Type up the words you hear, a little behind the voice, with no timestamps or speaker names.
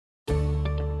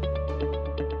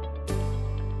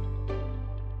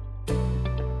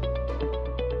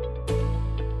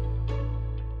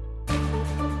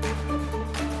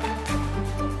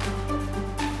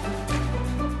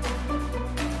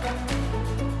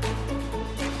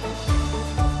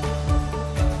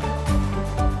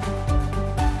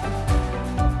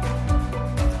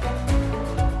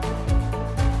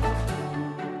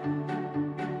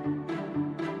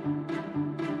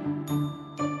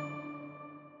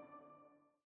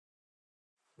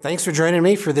Thanks for joining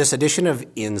me for this edition of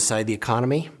Inside the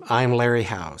Economy. I'm Larry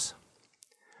Howes.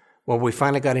 Well, we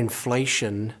finally got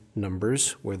inflation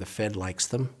numbers where the Fed likes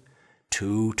them.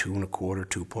 2.25,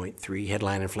 2.3.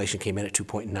 Headline inflation came in at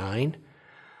 2.9.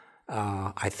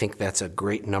 I think that's a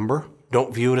great number.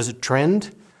 Don't view it as a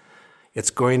trend.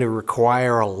 It's going to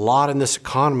require a lot in this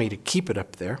economy to keep it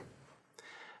up there.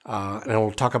 And we'll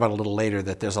talk about a little later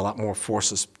that there's a lot more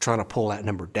forces trying to pull that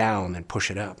number down than push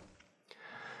it up.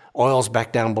 Oil's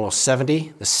back down below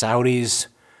 70. The Saudis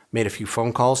made a few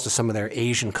phone calls to some of their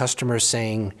Asian customers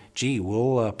saying, gee,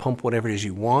 we'll pump whatever it is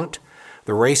you want.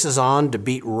 The race is on to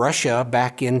beat Russia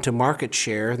back into market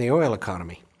share in the oil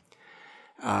economy.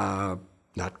 Not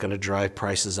going to drive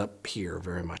prices up here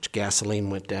very much. Gasoline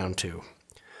went down too.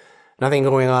 Nothing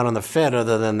going on the Fed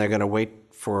other than they're going to wait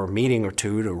for a meeting or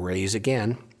two to raise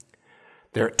again.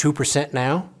 They're at 2%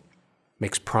 now,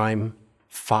 makes prime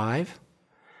 5.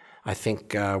 I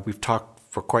think we've talked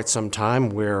for quite some time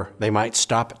where they might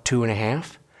stop at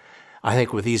 2.5. I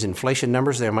think with these inflation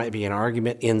numbers, there might be an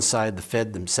argument inside the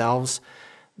Fed themselves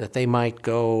that they might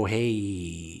go,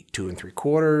 hey,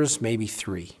 2.75, maybe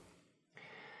 3.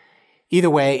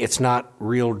 Either way, it's not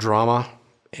real drama.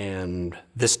 And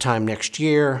this time next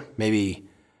year, maybe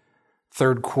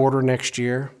third quarter next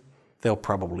year, they'll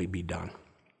probably be done.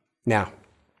 Now,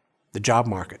 the job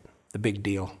market, the big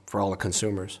deal for all the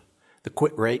consumers. The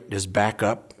quit rate is back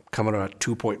up, coming about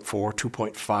 2.4,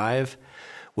 2.5,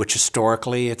 which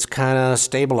historically it's kind of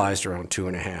stabilized around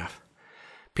 2.5.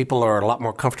 People are a lot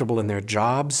more comfortable in their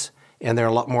jobs, and they're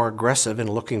a lot more aggressive in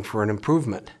looking for an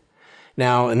improvement.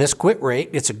 Now, in this quit rate,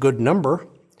 it's a good number.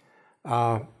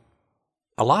 A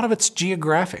lot of it's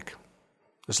geographic.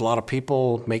 There's a lot of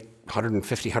people make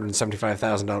 $150,000,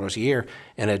 $175,000 a year,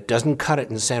 and it doesn't cut it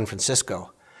in San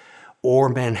Francisco or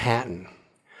Manhattan.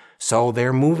 So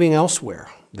they're moving elsewhere.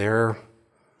 They're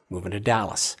moving to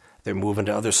Dallas. They're moving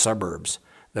to other suburbs.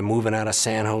 They're moving out of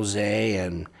San Jose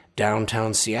and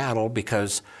downtown Seattle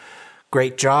because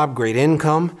great job, great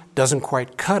income doesn't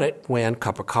quite cut it when a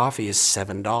cup of coffee is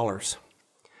 $7.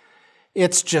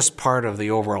 It's just part of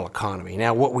the overall economy.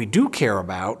 Now, what we do care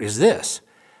about is this.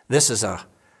 This is a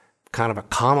kind of a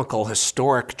comical,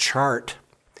 historic chart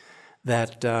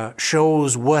that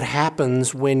shows what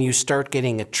happens when you start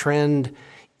getting a trend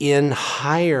in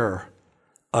higher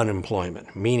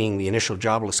unemployment, meaning the initial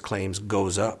jobless claims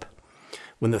goes up.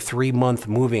 When the 3-month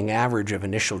moving average of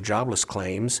initial jobless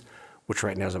claims, which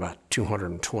right now is about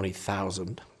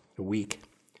 220,000 a week,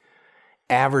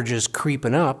 average is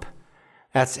creeping up,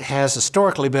 that has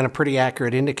historically been a pretty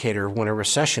accurate indicator of when a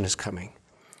recession is coming.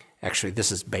 Actually,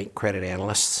 this is bank credit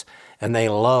analysts, and they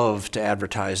love to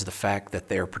advertise the fact that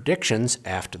their predictions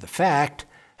after the fact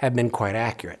have been quite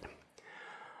accurate.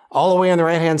 All the way on the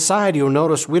right-hand side, you'll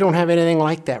notice we don't have anything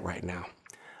like that right now.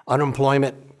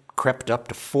 Unemployment crept up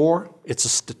to 4. It's a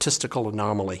statistical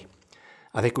anomaly.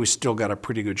 I think we still got a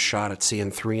pretty good shot at seeing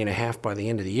 3.5 by the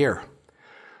end of the year.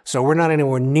 So we're not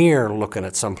anywhere near looking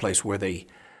at someplace where the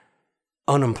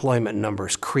unemployment number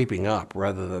is creeping up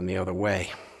rather than the other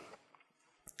way.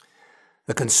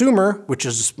 The consumer, which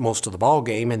is most of the ball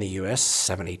game in the U.S.,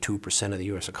 72% of the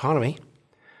U.S. economy,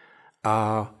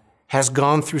 has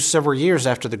gone through several years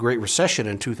after the Great Recession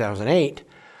in 2008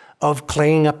 of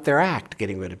cleaning up their act,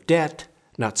 getting rid of debt,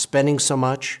 not spending so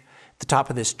much. At the top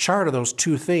of this chart are those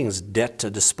two things, debt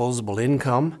to disposable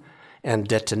income and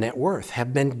debt to net worth,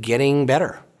 have been getting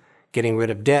better. Getting rid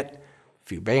of debt, a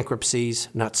few bankruptcies,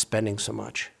 not spending so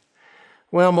much.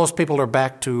 Well, most people are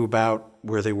back to about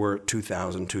where they were at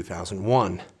 2000,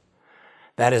 2001.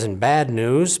 That isn't bad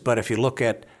news, but if you look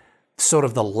at sort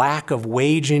of the lack of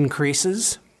wage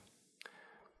increases,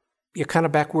 you're kind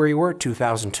of back where you were at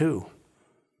 2002.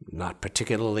 Not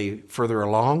particularly further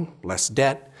along, less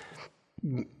debt,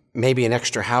 maybe an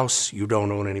extra house you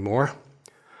don't own anymore.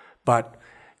 But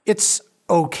it's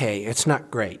okay. It's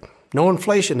not great. No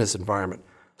inflation in this environment,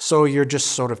 so you're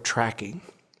just sort of tracking.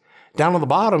 Down on the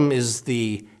bottom is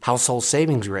the household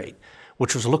savings rate,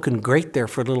 which was looking great there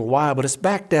for a little while, but it's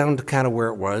back down to kind of where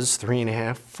it was,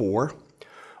 3.5, 4,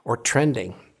 or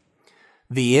trending.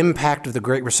 The impact of the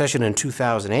Great Recession in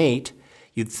 2008,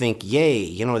 you'd think, yay,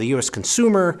 the U.S.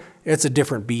 consumer, it's a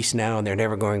different beast now and they're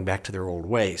never going back to their old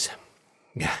ways.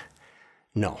 Yeah,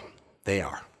 no, they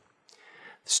are.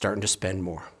 Starting to spend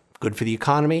more. Good for the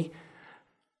economy.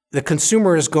 The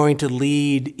consumer is going to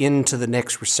lead into the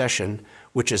next recession,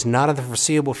 which is not in the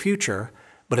foreseeable future,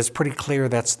 but it's pretty clear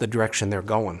that's the direction they're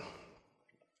going.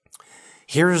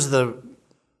 Here's the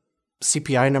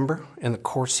CPI number and the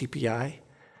core CPI.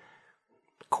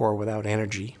 Core without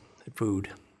energy, food.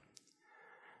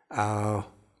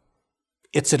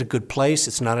 It's at a good place.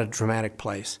 It's not a dramatic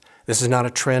place. This is not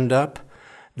a trend up.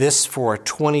 This, for a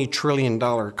 $20 trillion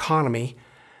economy,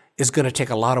 is going to take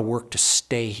a lot of work to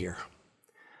stay here.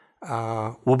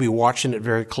 We'll be watching it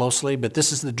very closely, but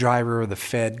this is the driver of the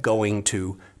Fed going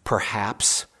to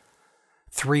perhaps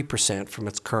 3% from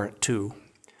its current 2%,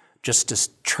 just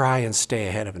to try and stay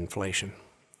ahead of inflation.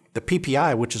 The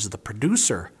PPI, which is the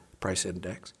producer price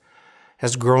index,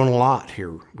 has grown a lot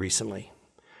here recently,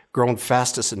 grown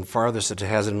fastest and farthest it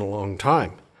has in a long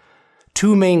time.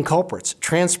 2 main culprits: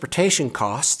 transportation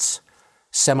costs,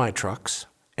 semi-trucks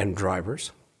and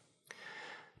drivers,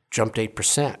 jumped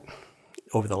 8%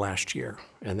 over the last year,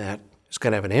 and that is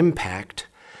going to have an impact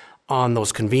on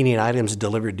those convenient items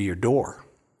delivered to your door.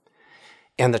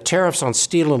 And the tariffs on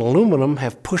steel and aluminum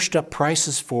have pushed up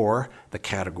prices for, the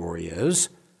category is,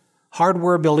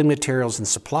 hardware, building materials, and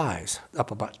supplies,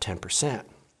 up about 10%.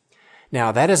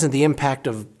 Now, that isn't the impact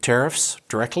of tariffs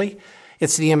directly.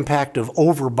 It's the impact of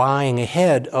overbuying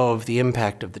ahead of the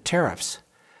impact of the tariffs.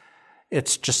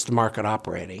 It's just the market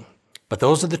operating. But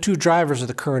those are the 2 drivers of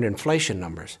the current inflation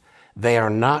numbers. They are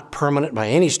not permanent by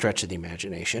any stretch of the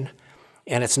imagination,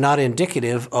 and it's not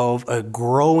indicative of a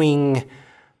growing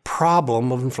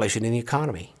problem of inflation in the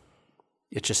economy.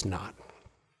 It's just not.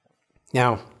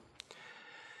 Now,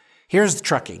 here's the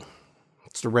trucking.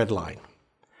 It's the red line.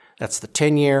 That's the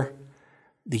 10-year,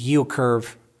 the yield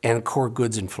curve, and core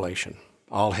goods inflation,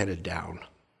 all headed down,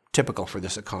 typical for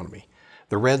this economy.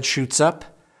 The red shoots up.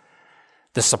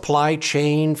 The supply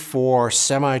chain for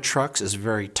semi-trucks is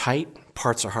very tight.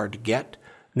 Parts are hard to get.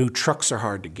 New trucks are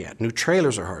hard to get. New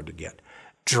trailers are hard to get.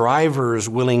 Drivers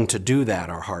willing to do that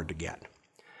are hard to get.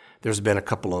 There's been a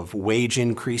couple of wage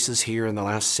increases here in the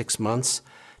last 6 months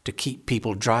to keep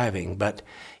people driving, but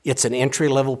it's an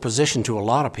entry-level position to a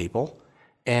lot of people,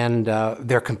 and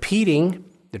they're competing,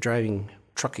 the driving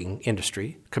trucking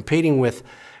industry, competing with,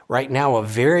 right now, a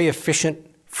very efficient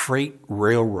freight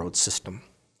railroad system.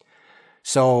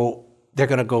 So they're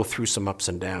going to go through some ups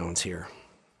and downs here.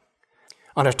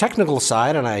 On a technical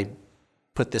side, and I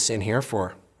put this in here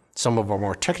for some of our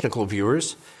more technical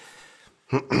viewers,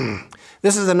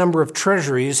 this is the number of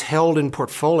treasuries held in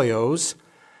portfolios,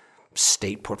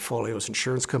 state portfolios,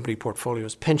 insurance company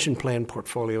portfolios, pension plan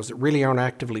portfolios that really aren't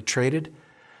actively traded,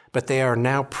 but they are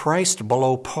now priced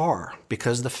below par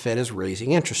because the Fed is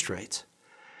raising interest rates.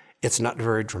 It's not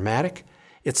very dramatic.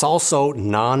 It's also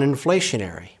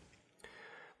non-inflationary.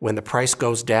 When the price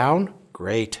goes down,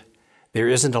 great. There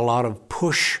isn't a lot of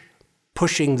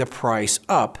pushing the price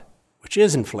up, which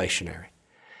is inflationary.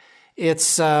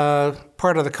 It's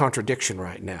part of the contradiction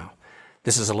right now.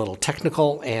 This is a little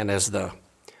technical, and as the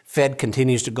Fed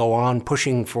continues to go on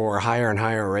pushing for higher and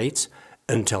higher rates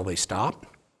until they stop,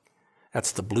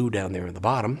 that's the blue down there in the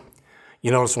bottom.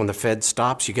 You notice when the Fed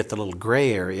stops, you get the little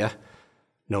gray area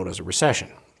known as a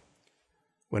recession.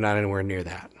 We're not anywhere near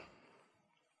that.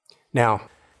 Now,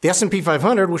 the S&P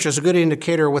 500, which is a good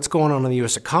indicator of what's going on in the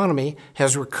U.S. economy,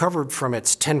 has recovered from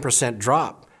its 10%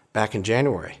 drop back in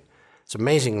January. It's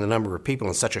amazing the number of people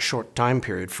in such a short time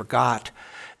period forgot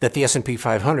that the S&P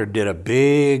 500 did a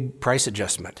big price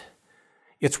adjustment.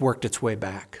 It's worked its way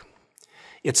back.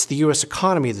 It's the U.S.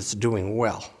 economy that's doing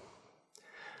well.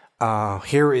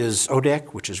 Here is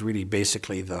ODEC, which is really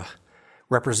basically the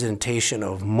representation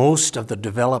of most of the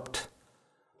developed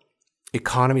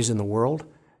economies in the world.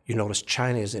 You notice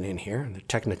China isn't in here, and they're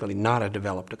technically not a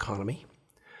developed economy.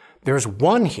 There's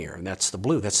one here, and that's the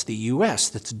blue. That's the U.S.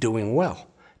 that's doing well.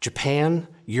 Japan,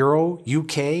 Euro,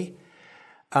 UK,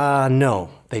 no,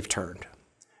 they've turned.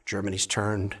 Germany's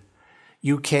turned.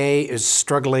 UK is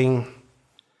struggling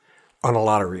on a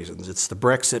lot of reasons. It's the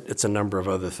Brexit. It's a number of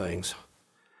other things.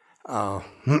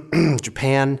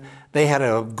 Japan, they had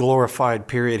a glorified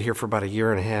period here for about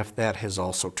 1.5 years. That has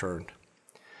also turned.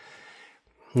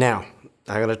 Now,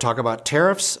 I'm going to talk about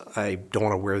tariffs. I don't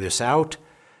want to wear this out.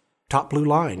 Top blue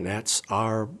line, that's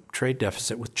our trade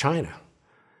deficit with China.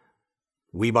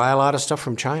 We buy a lot of stuff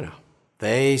from China.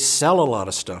 They sell a lot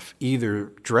of stuff,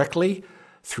 either directly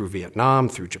through Vietnam,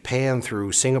 through Japan,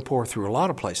 through Singapore, through a lot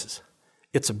of places.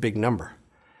 It's a big number.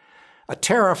 A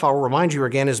tariff, I'll remind you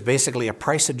again, is basically a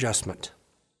price adjustment.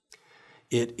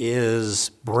 It is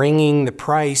bringing the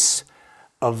price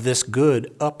of this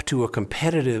good up to a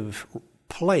competitive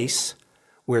place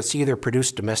where it's either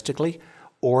produced domestically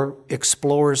or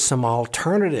explores some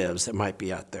alternatives that might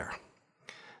be out there.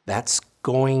 That's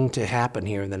going to happen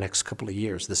here in the next couple of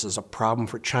years. This is a problem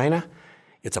for China.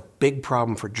 It's a big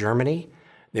problem for Germany.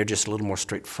 They're just a little more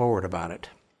straightforward about it.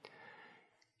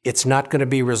 It's not going to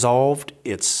be resolved.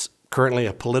 It's currently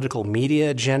a political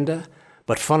media agenda,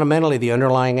 but fundamentally the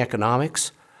underlying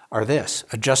economics are this: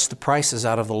 adjust the prices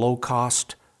out of the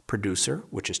low-cost producer,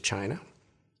 which is China,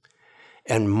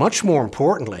 and much more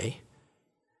importantly,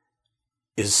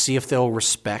 is see if they'll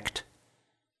respect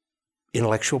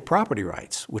intellectual property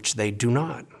rights, which they do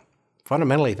not.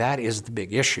 Fundamentally, that is the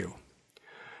big issue.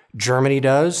 Germany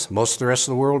does, most of the rest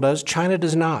of the world does, China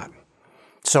does not.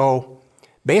 So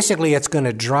basically, it's going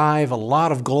to drive a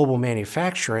lot of global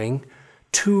manufacturing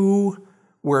to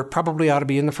where it probably ought to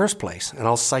be in the first place. And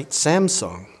I'll cite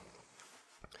Samsung.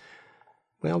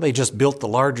 Well, they just built the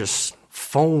largest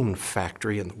phone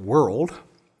factory in the world.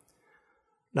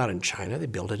 Not in China, they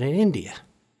built it in India.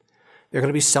 They're going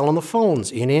to be selling the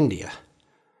phones in India.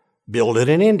 Build it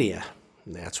in India.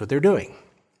 And that's what they're doing.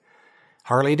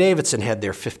 Harley-Davidson had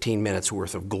their 15 minutes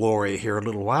worth of glory here a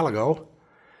little while ago,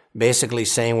 basically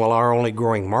saying, well, our only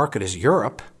growing market is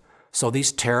Europe, so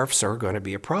these tariffs are going to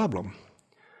be a problem.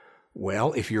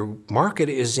 Well, if your market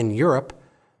is in Europe,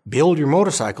 build your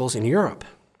motorcycles in Europe.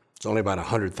 It's only about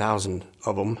 100,000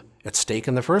 of them at stake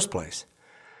in the first place.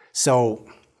 So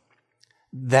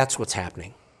that's what's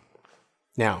happening.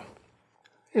 Now,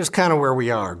 here's kind of where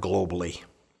we are globally.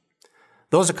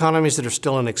 Those economies that are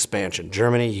still in expansion,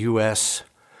 Germany, US,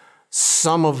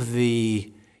 some of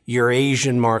the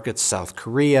Eurasian markets, South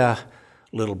Korea,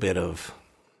 a little bit of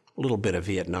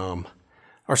Vietnam,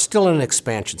 are still in an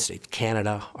expansion state.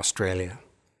 Canada, Australia,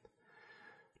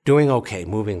 doing okay,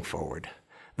 moving forward.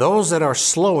 Those that are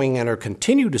slowing and are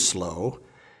continue to slow,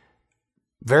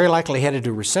 very likely headed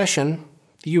to recession,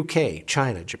 the UK,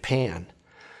 China, Japan,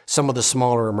 some of the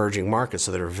smaller emerging markets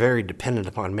that are very dependent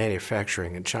upon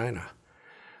manufacturing in China.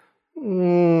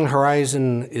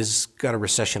 Horizon is got a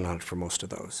recession on it for most of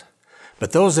those.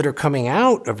 But those that are coming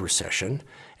out of recession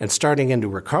and starting into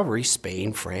recovery,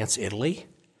 Spain, France, Italy,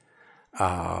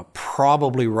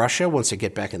 probably Russia once they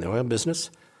get back in the oil business,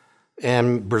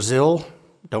 and Brazil,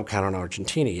 don't count on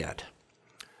Argentina yet.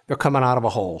 They're coming out of a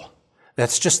hole.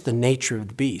 That's just the nature of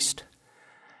the beast.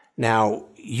 Now,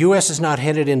 U.S. is not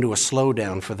headed into a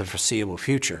slowdown for the foreseeable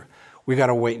future. We got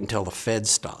to wait until the Fed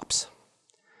stops.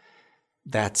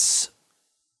 That's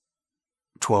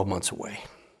 12 months away.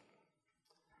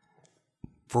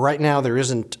 For right now, there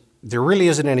really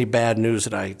isn't any bad news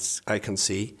that I can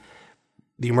see.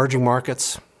 The emerging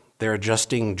markets, they're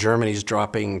adjusting. Germany's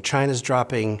dropping. China's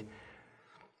dropping.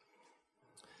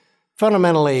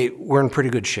 Fundamentally, we're in pretty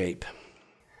good shape.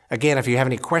 Again, if you have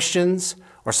any questions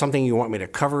or something you want me to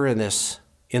cover in this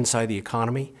Inside the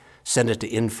Economy, send it to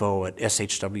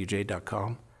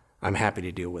info@shwj.com. I'm happy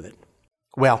to deal with it.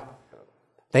 Well,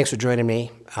 thanks for joining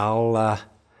me. I'll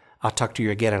talk to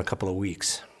you again in a couple of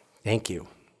weeks. Thank you.